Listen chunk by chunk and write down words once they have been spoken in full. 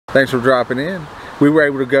Thanks for dropping in. We were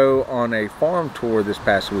able to go on a farm tour this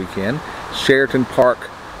past weekend, Sheraton Park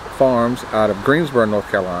Farms out of Greensboro,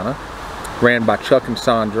 North Carolina, ran by Chuck and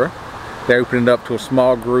Sandra. They opened it up to a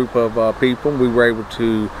small group of people. We were able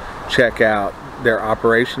to check out their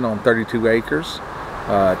operation on 32 acres,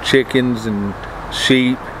 chickens and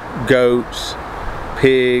sheep, goats,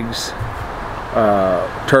 pigs,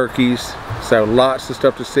 turkeys, so lots of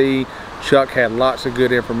stuff to see. Chuck had lots of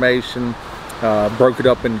good information, broke it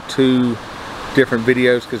up into 2 different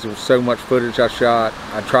videos because there was so much footage I shot.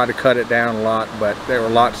 I tried to cut it down a lot, but there were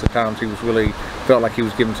lots of times he was really felt like he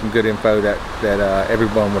was giving some good info that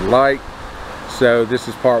everyone would like. So this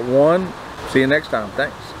is part 1. See you next time.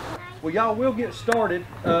 Thanks. Well, y'all, we'll get started.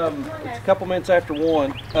 It's a couple minutes after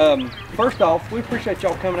 1. First off, we appreciate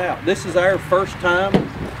y'all coming out. This is our first time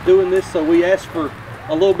doing this, so we ask for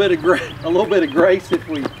a little bit of grace if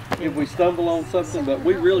we stumble on something, but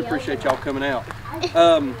we really appreciate y'all coming out.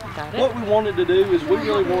 What we wanted to do is we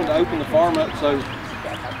really wanted to open the farm up so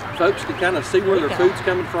folks could kind of see where their food's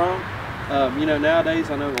coming from. You know, nowadays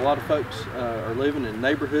I know a lot of folks are living in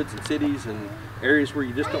neighborhoods and cities and areas where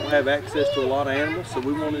you just don't have access to a lot of animals, so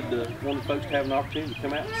we wanted folks to have an opportunity to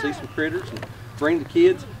come out and see some critters and bring the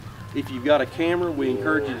kids. If you've got a camera, we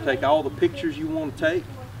encourage you to take all the pictures you want to take.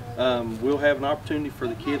 We'll have an opportunity for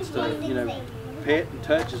the kids to, you know, pet and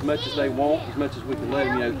touch as much as they want, as much as we can let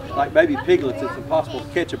them. You know, like baby piglets, it's impossible to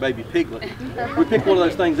catch a baby piglet. If we pick one of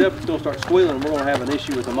those things up, it's going to start squealing, and we're going to have an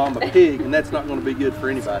issue with a mama pig, and that's not going to be good for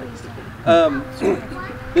anybody.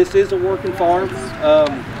 This is a working farm.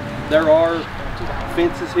 There are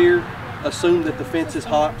fences here. Assume that the fence is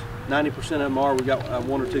hot. 90% of them are. We got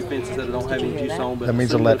 1 or 2 fences that don't have any juice on, but that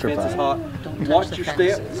means electrified. The fence is hot. Watch your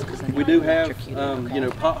steps. We do have you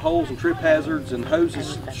know, potholes and trip hazards and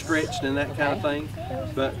hoses stretched and that kind of thing.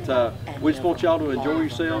 But we just want y'all to enjoy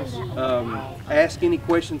yourselves. Ask any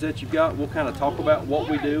questions that you've got. We'll kind of talk about what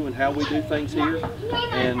we do and how we do things here.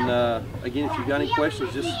 And again, if you've got any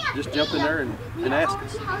questions, just jump in there and ask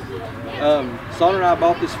us. Son and I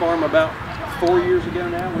bought this farm about 4 years ago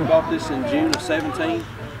now. We bought this in June of 17.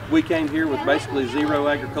 We came here with basically 0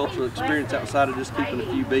 agricultural experience outside of just keeping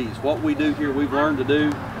a few bees. What we do here, we've learned to do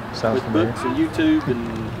with books and YouTube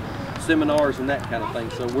and seminars and that kind of thing.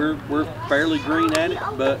 So we're fairly green at it,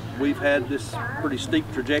 but we've had this pretty steep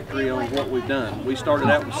trajectory on what we've done. We started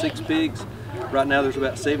out with 6 pigs. Right now there's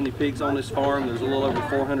about 70 pigs on this farm. There's a little over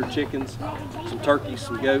 400 chickens, some turkeys,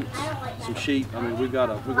 some goats, some sheep. I mean, we've got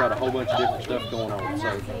a whole bunch of different stuff going on.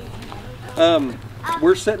 So.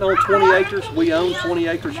 We're sitting on 20 acres. We own 20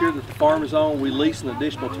 acres here that the farm is on. We lease an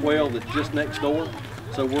additional 12 that's just next door.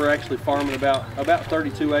 So we're actually farming about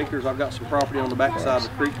 32 acres. I've got some property on the back side of the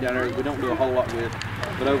creek down there that we don't do a whole lot with,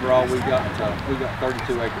 but overall we've got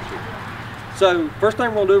 32 acres here. So first thing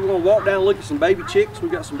we're gonna do, we're gonna walk down and look at some baby chicks.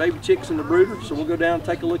 We've got some baby chicks in the brooder, so we'll go down and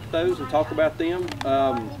take a look at those and talk about them.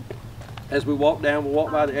 As we walk down, we'll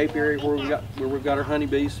walk by the apiary where we've got our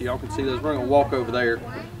honeybees, so y'all can see those. We're gonna walk over there.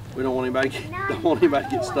 We don't want anybody to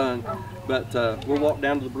get stung, but we'll walk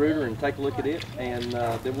down to the brooder and take a look at it, and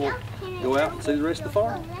then we'll go out and see the rest of the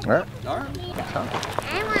farm. All right. All right.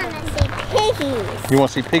 I want to see piggies. You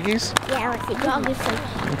want to see piggies? Yeah, I want to see piggies.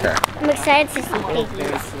 Okay. I'm excited to see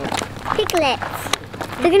piggies. Piglets.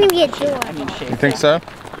 They're going to be adorable. You think so?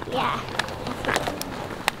 Yeah.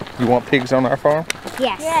 You want pigs on our farm?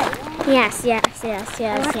 Yes. Yes.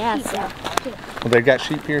 Well, they got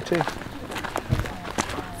sheep here too.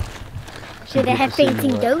 Do they have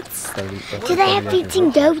fainting goats? Do they have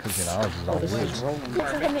fainting goats? We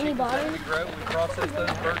process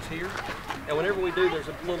those birds here, and whenever we do, there's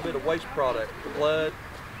a little bit of waste product, the blood,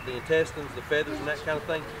 the intestines, the feathers, and that kind of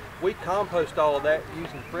thing. We compost all of that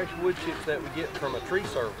using fresh wood chips that we get from a tree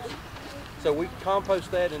service. So we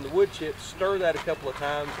compost that in the wood chips, stir that a couple of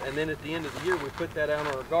times, and then at the end of the year we put that out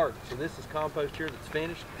on our garden. So this is compost here that's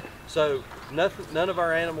finished. So none of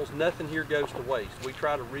our animals, nothing here goes to waste. We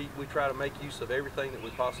try to make use of everything that we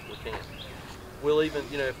possibly can. We'll even,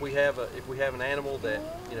 you know, if we have an animal that,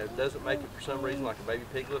 you know, doesn't make it for some reason, like a baby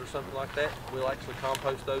piglet or something like that, we'll actually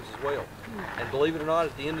compost those as well. And believe it or not,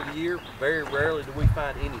 at the end of the year, very rarely do we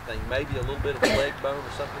find anything. Maybe a little bit of a leg bone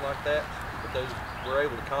or something like that. But we're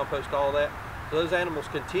able to compost all that. So those animals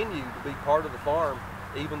continue to be part of the farm,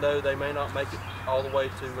 even though they may not make it all the way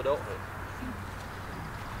to adulthood.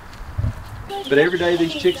 But every day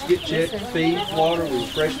these chicks get checked, feed, water, we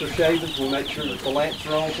refresh their shavings, we make sure that the lamps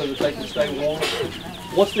are on so that they can stay warm.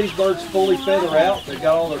 Once these birds fully feather out, they've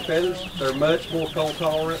got all their feathers, they're much more cold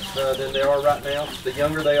tolerant than they are right now. The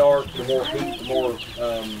younger they are, the more heat, the more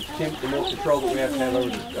control that we have to have over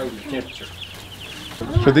the temperature.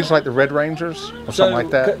 So these are like the Red Rangers or something like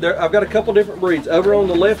that? I've got a couple different breeds. Over on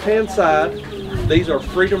the left-hand side, these are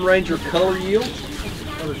Freedom Ranger color yields.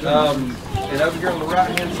 And over here on the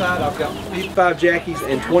right-hand side, I've got 55 Jackies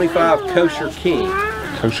and 25 Kosher King.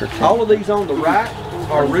 Kosher King. All of these on the right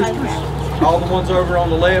are roosters. All the ones over on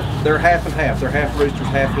the left, they're half and half. They're half roosters,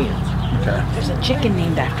 half hens. Okay. There's a chicken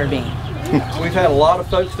named after me. We've had a lot of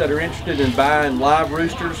folks that are interested in buying live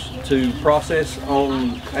roosters to process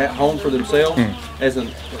at home for themselves as a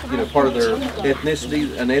part of their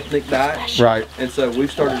ethnicity, an ethnic diet. Right. And so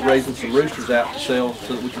we've started raising some roosters out to sell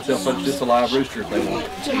so that we can sell folks just a live rooster if they want.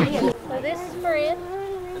 So this is Fred.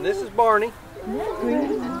 And this is Barney.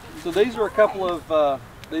 So these are a couple of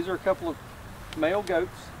male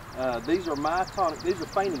goats. These are myotonic. These are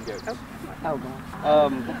fainting goats.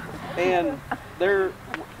 And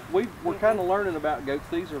we're kind of learning about goats.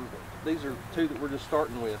 These are two that we're just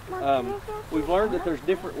starting with. We've learned that there's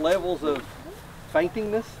different levels of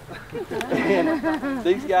faintingness, and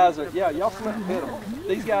these guys are y'all smell them.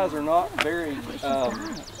 These guys are not very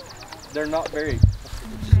they're not very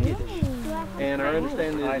skittish. And our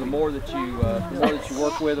understanding is the more that you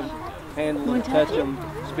work with them, handle them, touch them,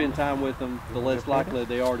 spend time with them, the less likely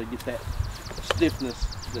they are to get that stiffness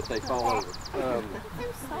that they fall over.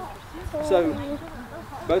 So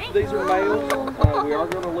both of these are males. We are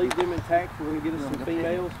going to leave them intact. We're going to get us some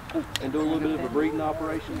females and do a little bit of a breeding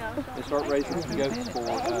operation and start raising some goats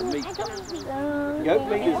for meat. Goat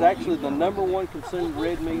meat is actually the #1 consumed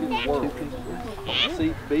red meat in the world.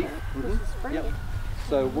 See, beef. Yep.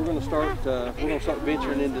 So we're going to start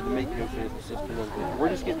venturing into the meat goat business just a little bit. We're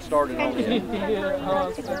just getting started on it.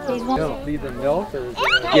 Feed them milk or?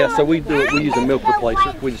 Yeah, so we use a milk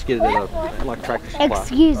replacer. We just get it at like Tractor Supply.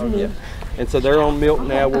 Excuse me. Yeah. And so they're on milk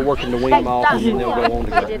now. We're working to wean them off, and then they'll go on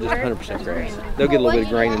to just 100% grass. They'll get a little bit of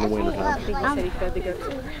grain in the wintertime.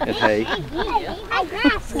 And hay.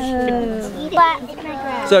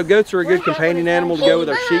 So goats are a good companion animal to go with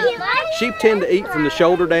our sheep. Sheep tend to eat from the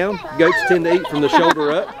shoulder down. Goats tend to eat from the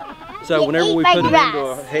shoulder up. So whenever we put them into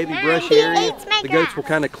a heavy brushy area, the goats will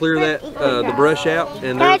kind of clear that the brush out,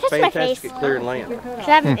 and they're fantastic at clearing land.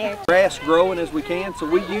 Grass growing as we can, so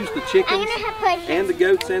we use the chickens and the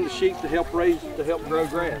goats and the sheep to help grow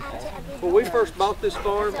grass. When we first bought this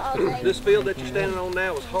farm, this field that you're standing on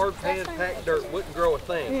now was hard pan packed dirt, wouldn't grow a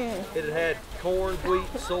thing. It had corn, wheat,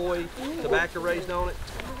 soy, tobacco raised on it.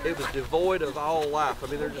 It was devoid of all life. I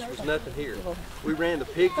mean, there just was nothing here. We ran the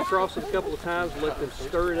pigs across it a couple of times, let them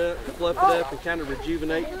stir it up, fluff it up, and kind of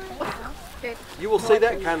rejuvenate. You will see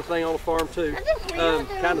that kind of thing on a farm too.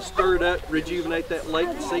 Kind of stir it up, rejuvenate that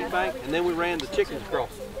latent seed bank, and then we ran the chickens across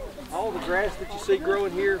it. All the grass that you see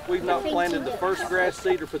growing here, we've not planted the first grass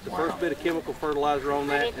seed or put the first bit of chemical fertilizer on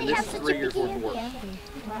that, and this is 3 years worth of work.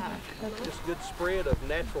 Just a good spread of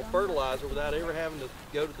natural fertilizer without ever having to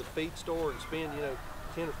go to the feed store and spend,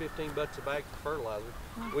 10 or 15 bucks a bag for fertilizer.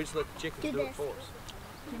 We just let the chickens do it for us.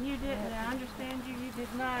 And you didn't, I understand you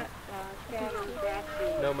did not scatter grass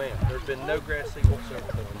seed. No ma'am, there's been no grass seed whatsoever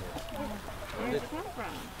put on this. Where's it come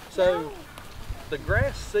from? So, the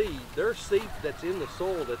grass seed, there's seed that's in the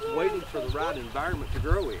soil that's waiting for the right environment to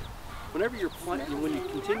grow in. Whenever you're planting, when you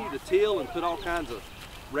continue to till and put all kinds of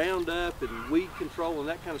Roundup and weed control and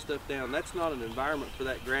that kind of stuff down, that's not an environment for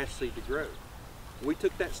that grass seed to grow. We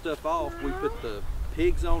took that stuff off, we put the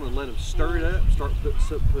pigs on and let them stir it up, start put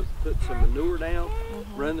some manure down,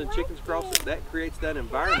 run the chickens across it. That creates that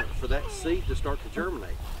environment for that seed to start to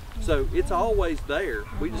germinate. So it's always there,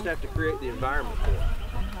 we just have to create the environment for it.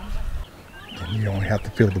 And you only have to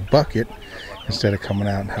fill the bucket instead of coming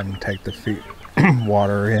out and having to take the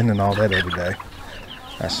water in and all that every day.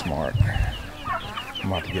 That's smart. I'm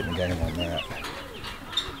about to get in the game on that.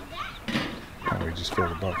 And we just fill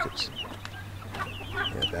the buckets.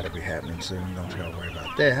 Yeah, that'll be happening soon. Don't you gotta worry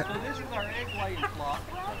about that. So this is our egg laying flock,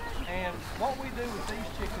 and what we do with these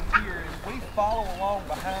chickens here is we follow along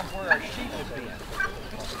behind where our sheep have been.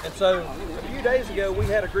 And so a few days ago we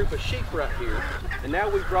had a group of sheep right here, and now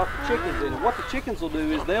we've brought the chickens in. What the chickens will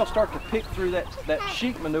do is they'll start to pick through that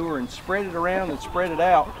sheep manure and spread it around and spread it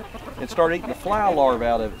out and start eating the fly larvae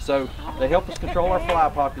out of it. So they help us control our fly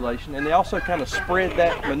population, and they also kind of spread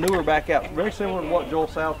that manure back out, very similar to what Joel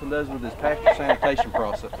Southland does with his pasture sanitation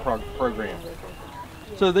program.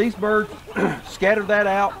 So these birds scatter that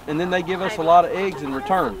out, and then they give us a lot of eggs in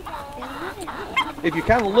return. If you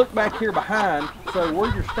kind of look back here behind, so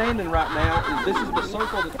where you're standing right now, this is the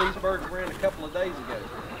circle that these birds were in a couple of days ago.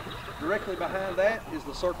 Directly behind that is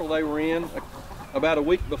the circle they were in about a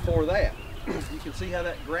week before that. You can see how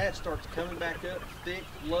that grass starts coming back up, thick,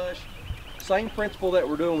 lush. Same principle that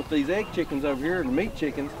we're doing with these egg chickens over here and the meat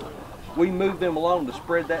chickens. we move them along to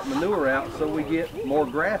spread that manure out so we get more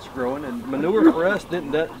grass growing. And manure for us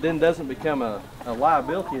then doesn't become a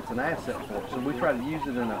liability, it's an asset for us. So we try to use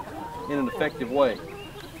it in an effective way.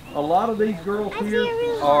 A lot of these girls here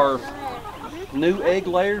are new egg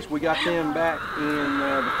layers. We got them back in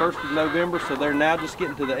the 1st of November, so they're now just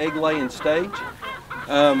getting to the egg laying stage.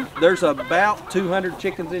 There's about 200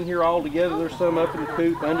 chickens in here all together. There's some up in the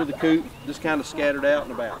coop, under the coop, just kind of scattered out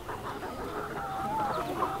and about.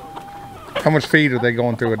 How much feed are they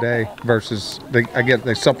going through a day versus, I guess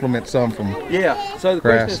they supplement some from Yeah, so the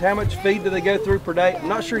grass. question is how much feed do they go through per day? I'm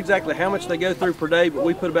not sure exactly how much they go through per day, but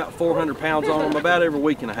we put about 400 pounds on them about every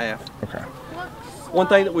week and a half. Okay. One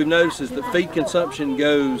thing that we've noticed is that feed consumption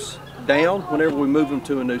goes down whenever we move them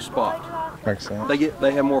to a new spot. Makes sense.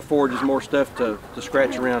 They have more forages, more stuff to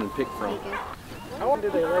scratch around and pick from. How often do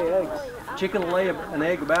they lay eggs? Chicken will lay an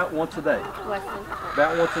egg about once a day.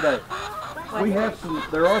 About once a day. We have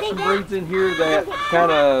there are some breeds in here that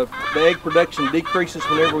kind of, the egg production decreases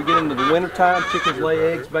whenever we get into the winter time. Chickens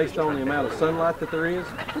lay eggs based on the amount of sunlight that there is.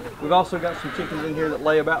 We've also got some chickens in here that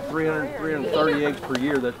lay about 300, 330 eggs per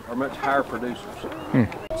year that are much higher producers. It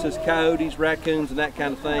says coyotes, raccoons, and that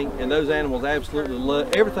kind of thing, and those animals absolutely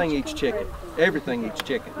love, everything eats chicken. Everything eats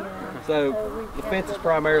chicken. So the fence is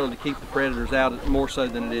primarily to keep the predators out more so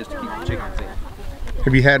than it is to keep the chickens in.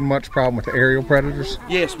 Have you had much problem with the aerial predators?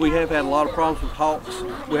 Yes, we have had a lot of problems with hawks.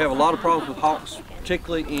 We have a lot of problems with hawks,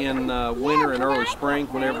 particularly in winter and early spring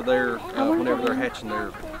whenever they're hatching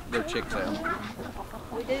their chicks out.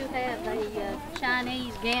 We do have a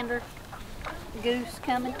Chinese gander goose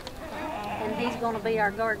coming, and he's going to be our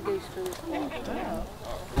guard goose for this fall.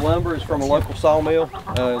 Lumber is from a local sawmill.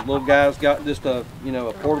 Little guy's got just a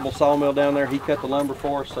portable sawmill down there. He cut the lumber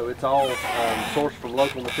for us, so it's all sourced from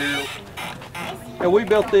local materials. And we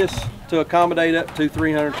built this to accommodate up to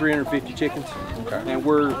 300, 350 chickens. Okay. And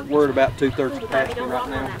we're at about 2/3 capacity right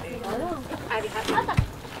now.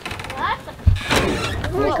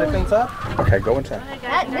 You want to step inside? Okay, go inside.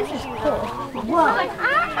 This is cool. Whoa.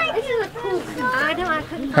 This is a cool car. I know I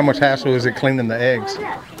couldn't. How much hassle is it cleaning the eggs?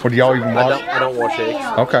 Or do y'all even wash? I don't wash eggs.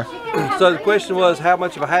 Okay. So the question was, how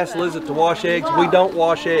much of a hassle is it to wash eggs? We don't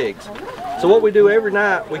wash eggs. So what we do every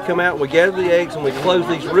night, we come out and we gather the eggs and we close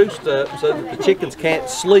these roosts up so that the chickens can't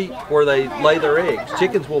sleep where they lay their eggs.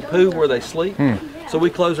 Chickens will poo where they sleep. So we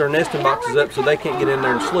close our nesting boxes up so they can't get in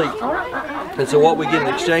there and sleep. And so what we get in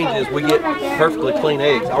exchange is we get perfectly clean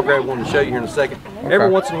eggs. I'll grab one to show you here in a second. Okay. Every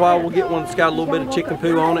once in a while we'll get one that's got a little bit of chicken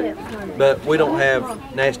poo on it, but we don't have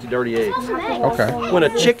nasty, dirty eggs. Okay. When a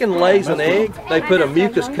chicken lays an egg, they put a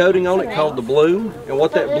mucus coating on it called the bloom. And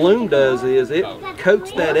what that bloom does is it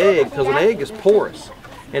coats that egg, because an egg is porous,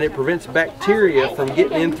 and it prevents bacteria from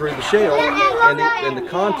getting in through the shell, and the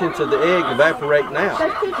contents of the egg evaporating out.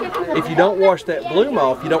 If you don't wash that bloom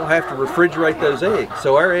off, you don't have to refrigerate those eggs.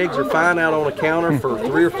 So our eggs are fine out on a counter for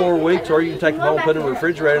 3 or 4 weeks, or you can take them home and put them in the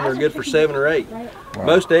refrigerator and they're good for 7 or 8. Wow.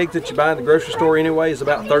 Most eggs that you buy in the grocery store anyway is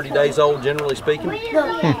about 30 days old, generally speaking.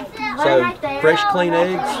 So fresh, clean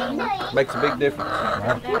eggs makes a big difference.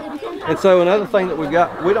 And so another thing that we've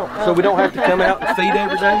got, we don't have to come out and feed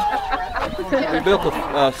every day. We built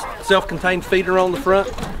a self-contained feeder on the front,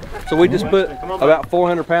 so we just put about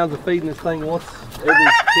 400 pounds of feed in this thing once every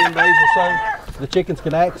 10 days or so. The chickens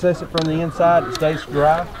can access it from the inside. It stays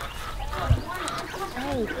dry.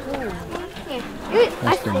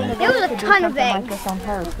 There was a ton of eggs.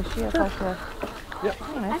 Yep.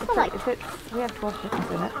 I feel like we have 12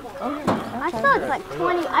 chickens in it. I thought it's like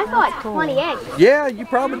 20. I thought like 20 eggs. Yeah, you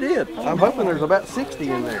probably did. I'm hoping there's about 60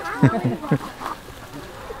 in there.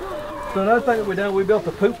 So another thing that we done, we built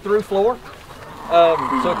a poop-through floor.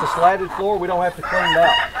 So it's a slatted floor. We don't have to clean it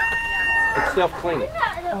out. It's self-cleaning.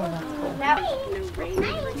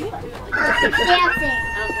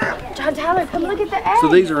 John Tyler, come look at the eggs. So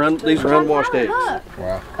these are unwashed eggs.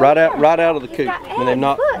 Wow. Right out of the coop. They're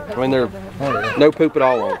no poop at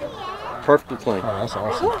all on them. Perfectly clean. Oh, that's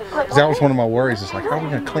awesome. 'Cause that was one of my worries. It's like, how are we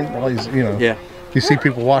going to clean all these, Yeah. You see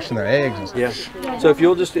people washing their eggs and stuff. Yeah. So if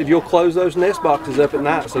you'll close those nest boxes up at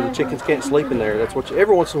night so the chickens can't sleep in there. That's what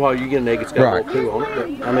every once in a while you get an egg that's got a little poo on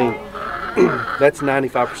it. But I mean, that's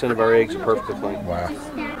 95% of our eggs are perfectly clean. Wow.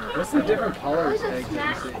 What's the different colors of eggs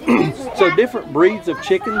that you see? So different breeds of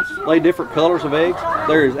chickens lay different colors of eggs.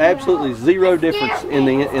 There is absolutely zero difference in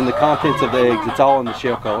the contents of the eggs. It's all in the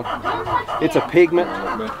shell color. It's a pigment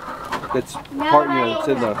that's part, it's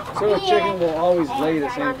in the. So a chicken will always lay the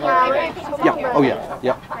same color eggs? Yeah. Oh yeah.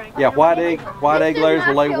 Yeah. Yeah. White egg layers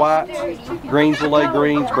will lay whites. Greens will lay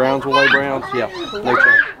greens. Browns will lay browns. Yeah. No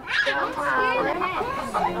change.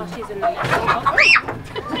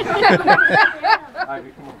 I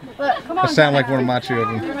That sounds like one of my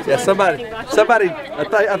children. Yeah, somebody.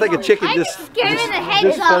 I think a chicken just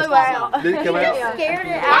didn't come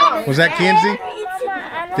out. Was that Kenzie?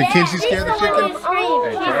 Did Kenzie scare the chicken?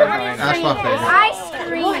 That's my favorite. I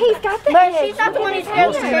screamed. Well, he's got the head. She's not the one who's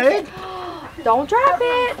scared the chicken. Don't drop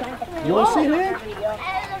it. You want to see that?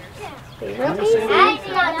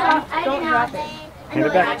 Don't drop it. Hand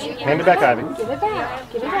it back. Hand it back, Ivy. Give it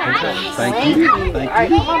back. Give it back. Thank you. Thank you. All right,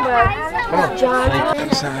 come on, bud. Come on, John.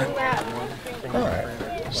 All right.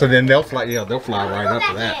 So then they'll fly. Yeah, they'll fly right up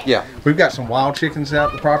to that. Yeah. We've got some wild chickens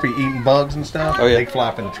out the property eating bugs and stuff. Oh yeah. They fly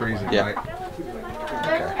up in the trees at night.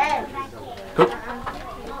 Okay. Cool.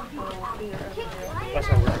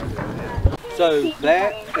 So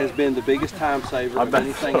that has been the biggest time saver of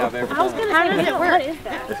anything I've ever done. How does it work?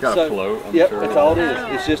 It's got a float. I'm Yep, sure. that's all it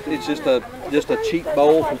is. It's just a cheap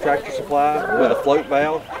bowl from Tractor Supply with a float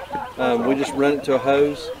valve. We just run it to a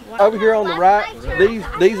hose. Over here on the right,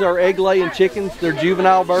 these are egg-laying chickens. They're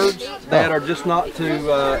juvenile birds that are just not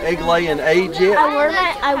to egg-laying age yet.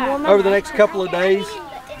 Over the next couple of days,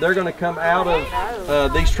 they're going to come out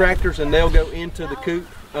of these tractors and they'll go into the coop.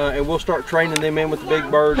 And we'll start training them in with the big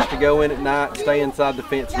birds to go in at night, stay inside the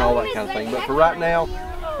fence and all that kind of thing. But for right now,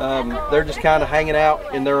 they're just kind of hanging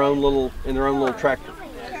out in their own little tractor.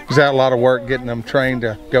 Is that a lot of work getting them trained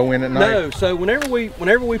to go in at night? No. So whenever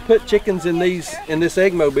we put chickens in this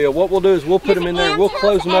egg mobile, what we'll do is we'll put them in there, we'll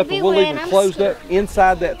close them up, and we'll leave them closed up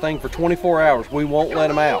inside that thing for 24 hours. We won't let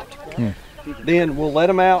them out. Then we'll let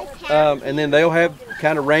them out, and then they'll have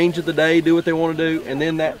kind of range of the day, do what they want to do, and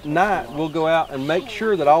then that night we'll go out and make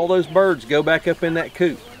sure that all those birds go back up in that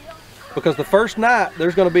coop. Because the first night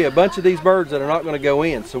there's going to be a bunch of these birds that are not going to go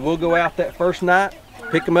in. So we'll go out that first night,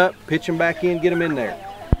 pick them up, pitch them back in, get them in there.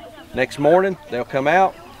 Next morning they'll come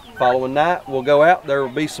out. Following night we'll go out. There will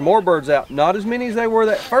be some more birds out. Not as many as they were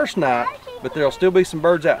that first night, but there'll still be some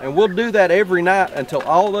birds out. And we'll do that every night until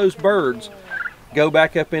all those birds go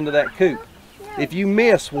back up into that coop. If you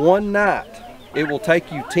miss one night, it will take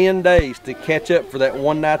you 10 days to catch up for that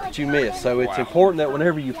one night that you missed. So it's important that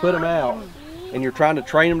whenever you put them out and you're trying to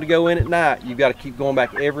train them to go in at night, you've got to keep going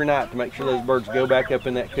back every night to make sure those birds go back up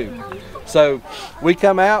in that coop. So we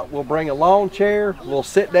come out, we'll bring a lawn chair, we'll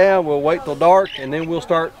sit down, we'll wait till dark, and then we'll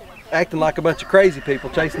start acting like a bunch of crazy people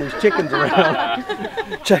chasing these chickens around.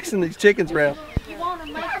 Chasing these chickens around. You want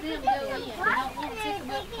to make them go in. You don't want to pick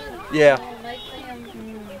them up too. Yeah.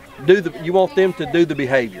 You want them to do the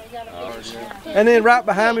behavior. And then right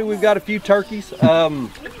behind me we've got a few turkeys.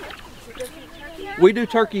 We do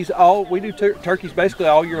turkeys turkeys basically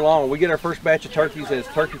all year long. We get our first batch of turkeys as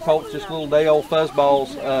turkey poults, just little day-old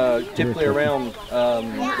fuzzballs, typically around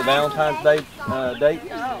the Valentine's Day date.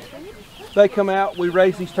 They come out, we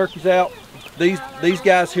raise these turkeys out. These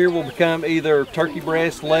guys here will become either turkey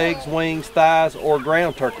breasts, legs, wings, thighs, or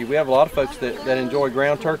ground turkey. We have a lot of folks that enjoy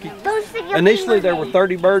ground turkey. Initially there were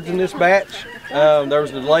 30 birds in this batch. There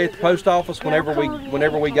was a delay at the post office. Whenever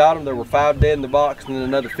we got them, there were 5 dead in the box, and then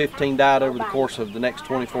another 15 died over the course of the next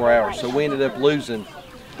 24 hours. So we ended up losing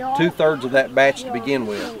 2/3 of that batch to begin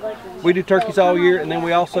with. We do turkeys all year, and then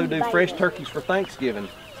we also do fresh turkeys for Thanksgiving.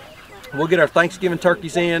 We'll get our Thanksgiving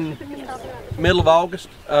turkeys in middle of August,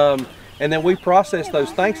 and then we process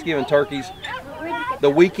those Thanksgiving turkeys the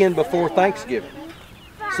weekend before Thanksgiving,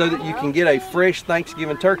 so that you can get a fresh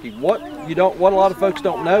Thanksgiving turkey. What a lot of folks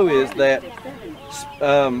don't know is that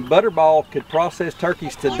Butterball could process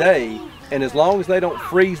turkeys today, and as long as they don't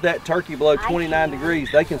freeze that turkey below 29 degrees,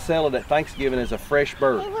 they can sell it at Thanksgiving as a fresh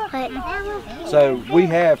bird. So we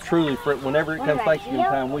have truly, whenever it comes Thanksgiving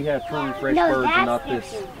time, we have truly fresh birds, and not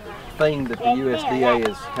this thing that the USDA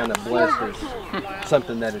is kind of blessed as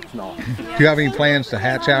something that it's not. Do you have any plans to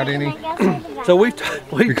hatch out any? So we've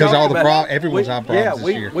because all the everyone's on problems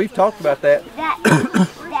this year. We've talked about that.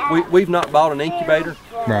 We've not bought an incubator,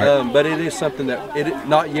 right. But it is something that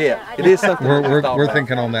not yet. It is something we're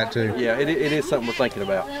thinking on that too. Yeah, it is something we're thinking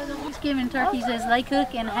about. Thanksgiving turkeys, as they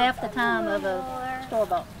cook in half the time of a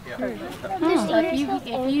store-bought turkey. So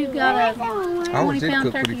if you got a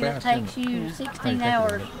 20-pound turkey that takes you 16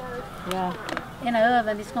 hours in an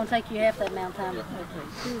oven, it's going to take you half that amount of time to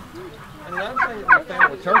cook. And another thing that we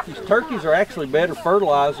found with turkeys are actually better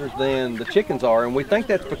fertilizers than the chickens are, and we think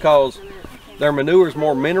that's because their manure is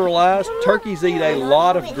more mineralized. Turkeys eat a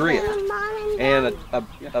lot of grit, and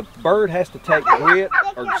a bird has to take grit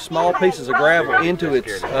or small pieces of gravel into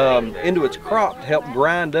its crop to help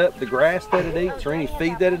grind up the grass that it eats or any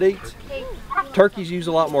feed that it eats. Turkeys use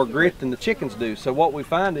a lot more grit than the chickens do, so what we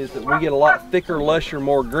find is that we get a lot thicker, lusher,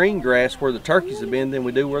 more green grass where the turkeys have been than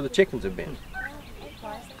we do where the chickens have been.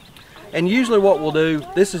 And usually what we'll do,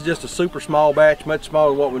 this is just a super small batch, much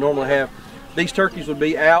smaller than what we normally have. these turkeys would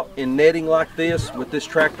be out in netting like this with this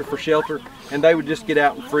tractor for shelter, and they would just get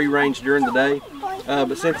out in free range during the day.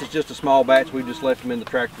 But since it's just a small batch, we just left them in the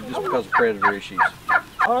tractor just because of predator issues.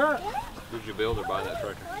 All right. Did you build or buy that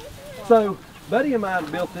tractor? So, buddy of mine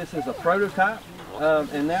built this as a prototype,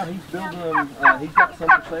 and now he's building them. He's got some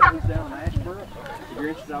for sale. He's down in Asheboro. If you're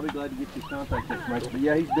interested, I'll be glad to get you contact information. But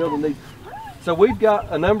yeah, he's building these. So we've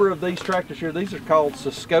got a number of these tractors here. These are called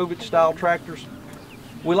Soskovich style tractors.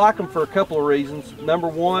 We like them for a couple of reasons. Number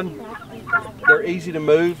one, they're easy to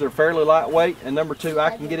move, they're fairly lightweight, and number two,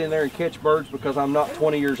 I can get in there and catch birds because I'm not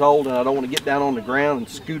 20 years old and I don't want to get down on the ground and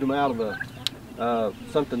scoot them out of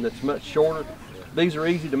something that's much shorter. These are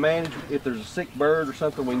easy to manage. If there's a sick bird or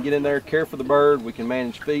something, we can get in there, care for the bird, we can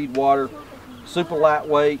manage feed, water, super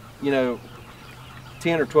lightweight. You know,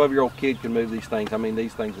 10 or 12-year-old kid can move these things. I mean,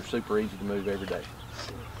 these things are super easy to move every day.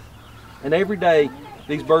 And every day,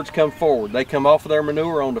 these birds come forward. They come off of their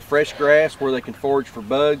manure onto fresh grass where they can forage for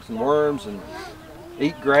bugs and worms and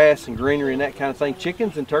eat grass and greenery and that kind of thing.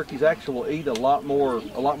 Chickens and turkeys actually will eat a lot more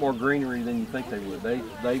greenery than you think they would.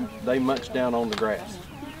 They munch down on the grass.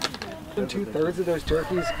 And 2/3 of those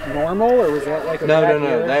turkeys normal, or was that like a No, bad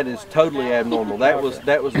year? that is totally abnormal. That was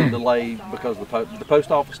a delay because the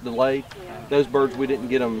post office delayed. Those birds, we didn't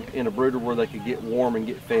get them in a brooder where they could get warm and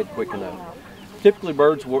get fed quick enough. Typically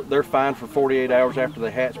birds, they're fine for 48 hours after they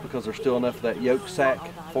hatch because there's still enough of that yolk sac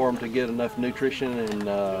for them to get enough nutrition and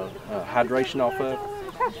hydration off of.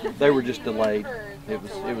 They were just delayed. It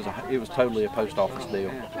was totally a post office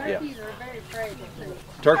deal. Yeah.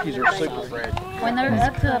 Turkeys are super fragile. When they're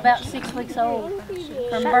up to about 6 weeks old,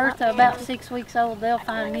 from birth to about 6 weeks old, they'll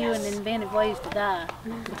find new and inventive ways to die.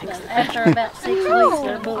 So after about 6 weeks,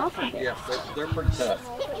 they're bulletproof. Yeah, they're pretty tough.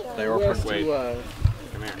 They are pretty tough.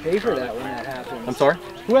 Pay for that when that happens? I'm sorry?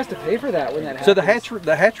 Who has to pay for that when that happens? So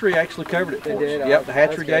the hatchery actually covered it for us. They did? Yep, the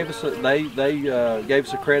hatchery gave us gave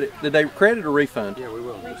us a credit. Did they credit or refund? Yeah, we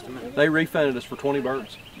will in just a minute. They refunded us for 20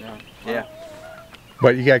 birds. Yeah.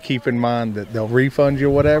 But you got to keep in mind that they'll refund you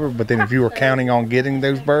or whatever, but then if you were counting on getting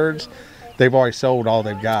those birds, they've already sold all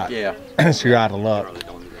they've got. Yeah. So you're out of luck,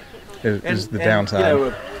 is the downside. You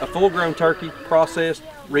know, a full-grown turkey processed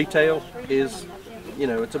retail is, you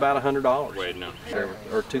know, it's about $100. Wait, no.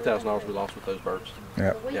 Or $2,000 we lost with those birds.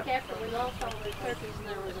 Yeah. The week after we lost all those turkeys,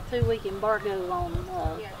 there was a 2-week embargo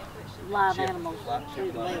on live animals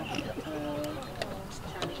through the mail.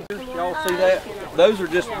 Y'all see that? Those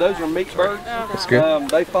are mixed birds. That's good.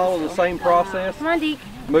 They follow the same process. Come on, Deke.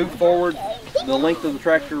 Move forward the length of the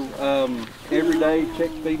tractor every day,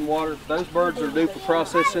 check feed and water. Those birds are due for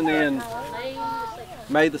processing in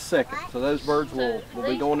May the 2nd. So those birds will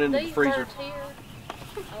be going into the freezer.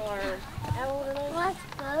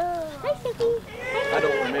 I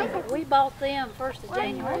don't remember. We bought them 1st of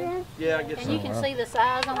January. Yeah, I guess And so. you can see the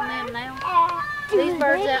size on them now. These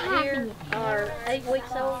birds out here are 8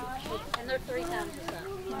 weeks old, and they're 3 times the size.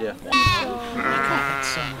 Yeah.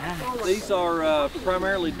 These are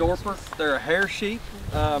primarily Dorper. They're a hair sheep.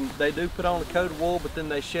 They do put on a coat of wool, but then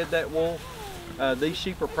they shed that wool. These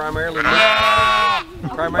sheep are primarily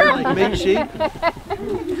meat sheep.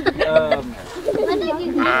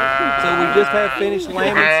 So we just have finished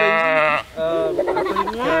lambing season.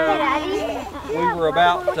 I think we were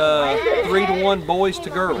about 3-to-1 boys to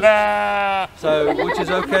girls. So, which is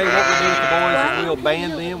okay. What we'll do with the boys is we'll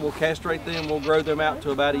band them, we'll castrate them, we'll grow them out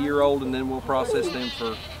to about a year old, and then we'll process them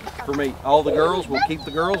for meat. All the girls, we'll keep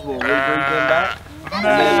the girls, we'll rebreed them back, and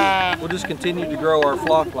then we'll just continue to grow our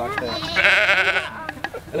flock like that.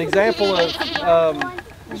 An example of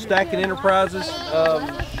Stacking Enterprises,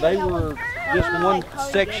 they were just one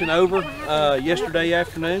section over yesterday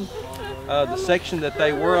afternoon. The section that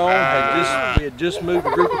they were on we had just moved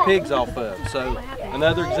a group of pigs off of. So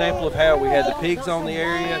another example of how we had the pigs on the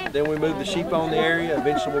area, then we moved the sheep on the area.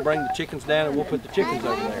 Eventually we'll bring the chickens down and we'll put the chickens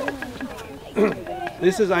over there.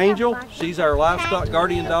 This is Angel. She's our livestock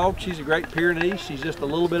guardian dog. She's a Great Pyrenees. She's just a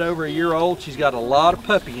little bit over a year old. She's got a lot of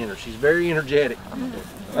puppy in her. She's very energetic.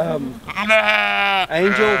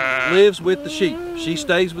 Angel lives with the sheep. She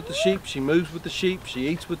stays with the sheep. She moves with the sheep. She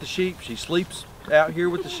eats with the sheep. She sleeps out here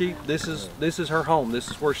with the sheep. This is her home. This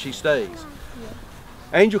is where she stays.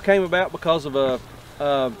 Angel came about because of a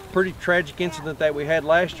pretty tragic incident that we had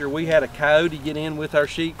last year. We had a coyote get in with our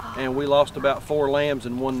sheep, and we lost about 4 lambs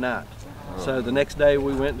in one night. So the next day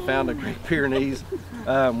we went and found a Great Pyrenees.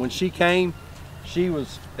 When she came, she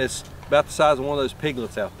was about the size of one of those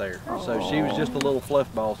piglets out there. So she was just a little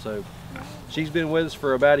fluff ball. So she's been with us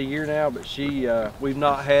for about a year now, but we've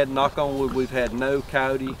not had, knock on wood, we've had no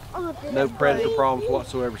coyote, no predator problems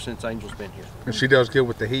whatsoever since Angel's been here. And she does good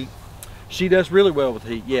with the heat? She does really well with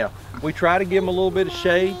heat, yeah. We try to give them a little bit of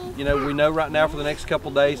shade. You know, we know right now for the next couple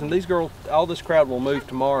days, and these girls, all this crowd will move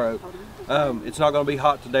tomorrow. It's not going to be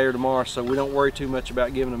hot today or tomorrow, so we don't worry too much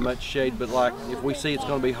about giving them much shade. But like, if we see it's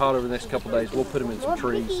going to be hot over the next couple days, we'll put them in some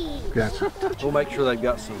trees. Gotcha. We'll make sure they've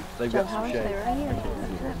got some shade.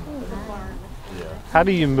 How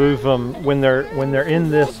do you move them when they're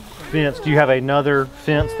in this fence? Do you have another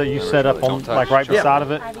fence that you set up on, like right beside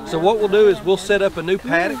of it? So what we'll do is we'll set up a new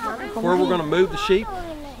paddock where we're going to move the sheep,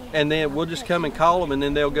 and then we'll just come and call them, and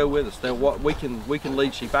then they'll go with us. We can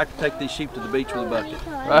lead sheep. I can take these sheep to the beach with a bucket.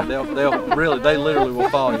 They literally will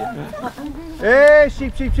follow you. Hey,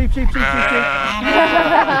 sheep, sheep, sheep, sheep, sheep, sheep, sheep.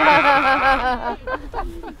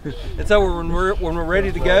 And so when we're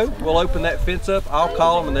ready to go, we'll open that fence up. I'll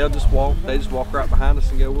call them, and they'll just walk. They just walk right behind us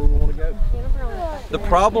and go where we want to go. The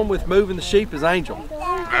problem with moving the sheep is Angel.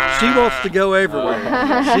 She wants to go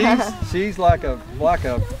everywhere. She's like a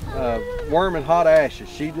worm in hot ashes.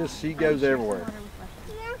 She goes everywhere.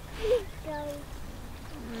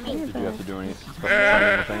 Did you have to do anything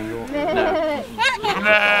with Angel?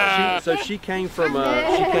 No. So she came from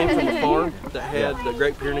a farm that had the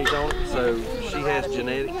Great Pyrenees on it. So she has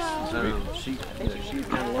genetics. She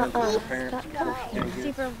kind of learned from her parents before she came here.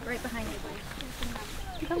 Super right behind you.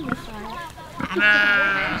 Come this way.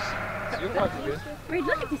 You're quite good. Reed,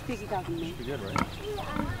 look at this piggy dog in me. You're good, right?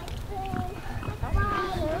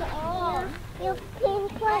 You're being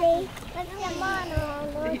pretty. That's your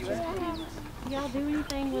mama. Y'all do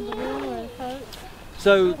anything with the wool or the coat?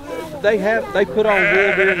 So they put on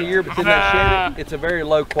wool during the year, but then they shed it. It's a very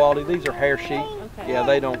low quality. These are hair sheep. Okay. Yeah,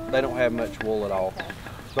 they don't have much wool at all.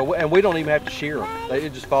 And we don't even have to shear them.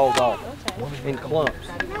 It just falls off in clumps.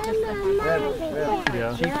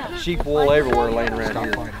 Yeah. Sheep wool everywhere laying around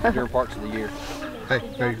here during parts of the year. Hey,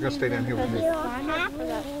 no, you're gonna stay down here with me.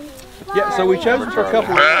 Yeah, so we chose them for a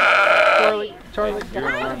couple reasons. Charlie.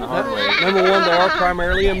 Number one, they are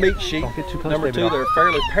primarily a meat sheep. Number two, they're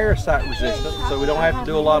fairly parasite resistant, so we don't have to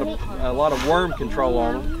do a lot of worm control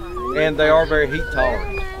on them, and they are very heat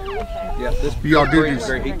tolerant. Yeah, this breed is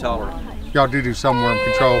very heat tolerant. Y'all do some worm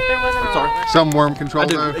control. I'm sorry. Some worm control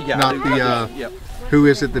though, yeah, not Yep. Who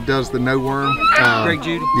is it that does the no worm? Greg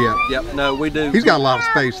Judy. Yeah. Yep. No, we do. He's got a lot of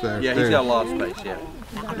space though. Yeah, he's got a lot of space. Yeah.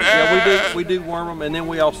 Yeah, we do worm them, and then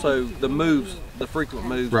we also the frequent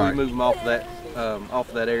moves. Right. We move them off of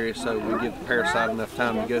that area, so we give the parasite enough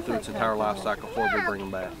time to go through its entire life cycle before we bring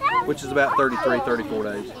them back, which is about 33, 34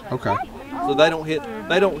 days. Okay. So they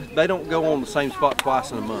don't go on the same spot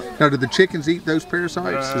twice in a month. Now, do the chickens eat those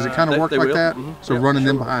parasites? Does it kind of work They like will. that? Mm-hmm. So running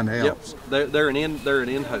them behind helps. Yep. They're an end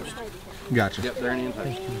host. Gotcha. Yep, they're an end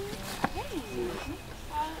host.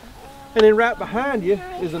 And then right behind you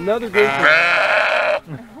is another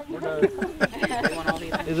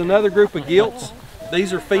group of gilts.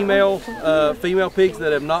 These are female pigs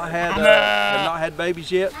that have not had babies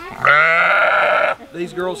yet.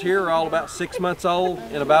 These girls here are all about 6 months old.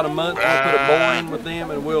 In about a month, we'll put a boar in with them,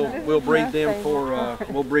 and we'll breed them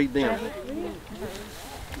we'll breed them.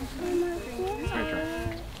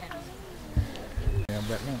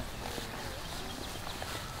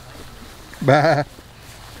 Bye.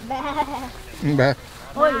 Bye.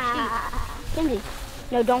 Boy, Cindy.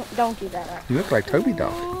 No, don't do that. You look like Toby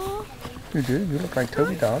Dog. You do. You look like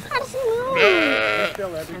Toby Dog.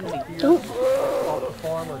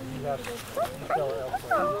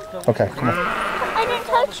 Okay, come on. I didn't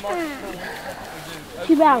touch her.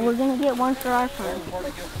 Too bad. We're gonna get one for our son.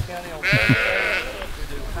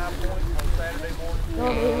 No,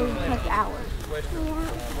 we touch ours.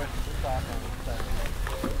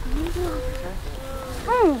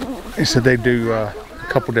 He said they do a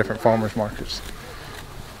couple different farmers markets.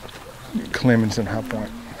 Clemens and High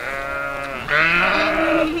Point.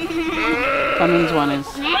 Clemens one is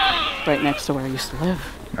right next to where I used to live.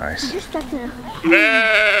 Nice. You're stuck in a... Look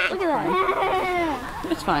at that.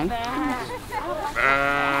 It's fine.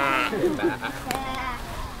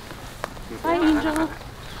 Bye, Angel.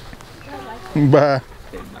 Bye.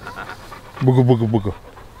 Booga booga booga.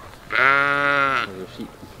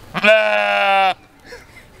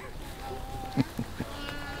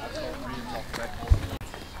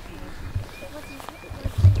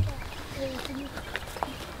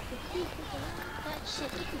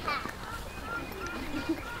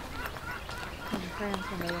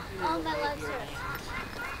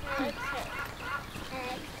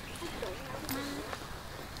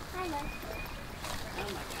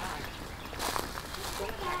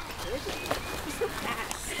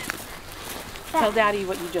 Tell Daddy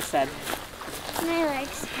what you just said. My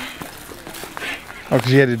legs. Oh,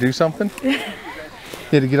 because you had to do something? You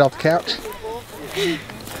had to get off the couch? She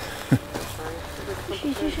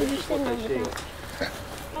should just what they shed.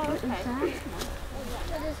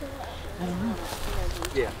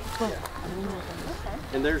 Yeah.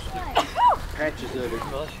 And there's patches of it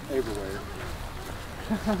everywhere.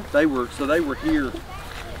 They were here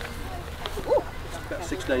about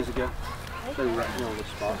 6 days ago. They were right here on this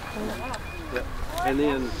spot. Yep. And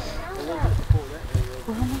then a little bit before that,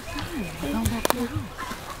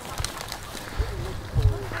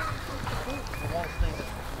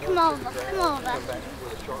 Come over. Come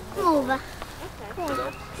over.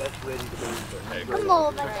 Come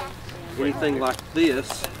over. anything like this,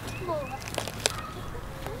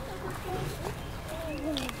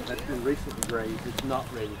 that's been recently grazed, it's not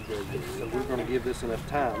ready to go yet. So we're going to give this enough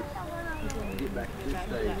time to get back to this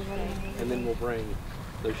stage, and then we'll bring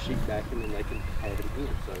those sheep back and then they can have it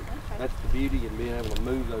again. So that's the beauty in being able to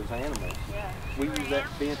move those animals. We use that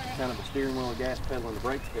fence as kind of a steering wheel, a gas pedal, and a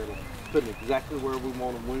brake pedal, put them exactly where we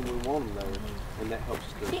want them, when we want them there, and that helps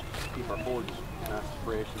to keep our forages nice and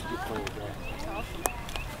fresh and get plenty of grass.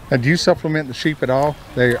 Now, do you supplement the sheep at all?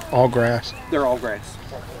 They're all grass? They're all grass.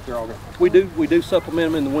 They're all grass. We do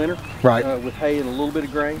supplement them in the winter, right, with hay and a little bit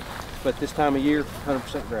of grain, but this time of year,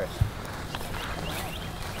 100% grass.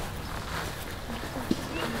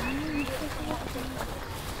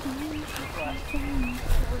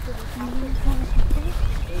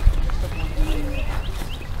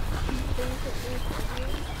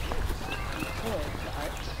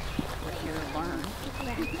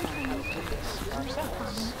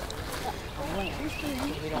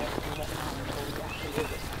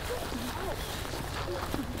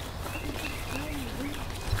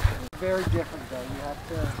 Very different though. You have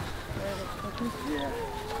to. Yeah.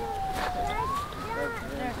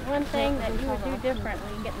 There's one thing that you would do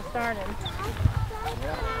differently getting started.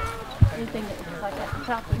 Anything that's like at the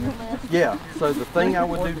top of your list? Yeah. So the thing I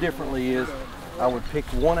would do differently is I would pick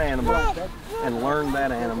one animal and learn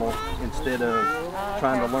that animal instead of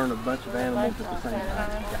trying to learn a bunch of animals at the same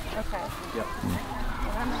time. Yeah.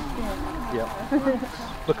 Yep. Yep.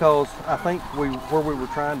 Because I think where we were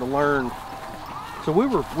trying to learn. So we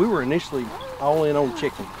were initially all in on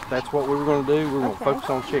chicken. That's what we were going to do. We were going to focus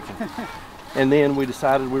on chicken, and then we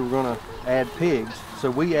decided we were going to add pigs.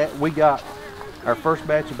 So we got our first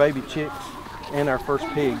batch of baby chicks and our first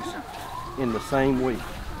pigs in the same week.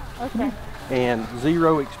 Okay. And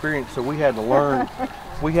zero experience, so we had to learn.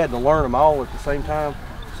 We had to learn them all at the same time.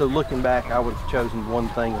 So looking back, I would have chosen one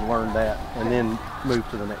thing and learned that, and then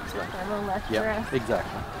moved to the next thing. A little less Yeah, stress.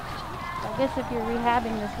 exactly. I guess if you're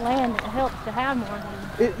rehabbing this land, it helps to have more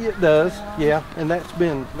than. It does, yeah, and that's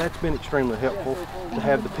been extremely helpful to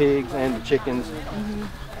have the pigs and the chickens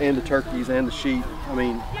and the turkeys and the sheep. I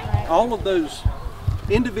mean, all of those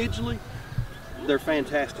individually, they're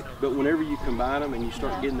fantastic. But whenever you combine them and you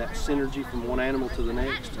start getting that synergy from one animal to the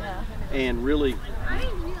next, and really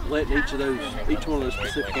letting each one of those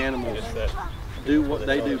specific animals do what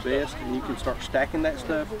they do best, and you can start stacking that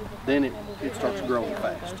stuff, then it starts growing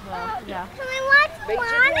fast. Yeah. Can I watch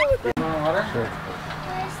water? Sure.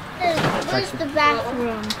 Where's the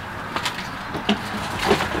bathroom?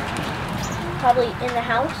 Probably in the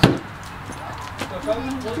house.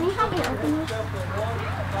 Can you help me open this?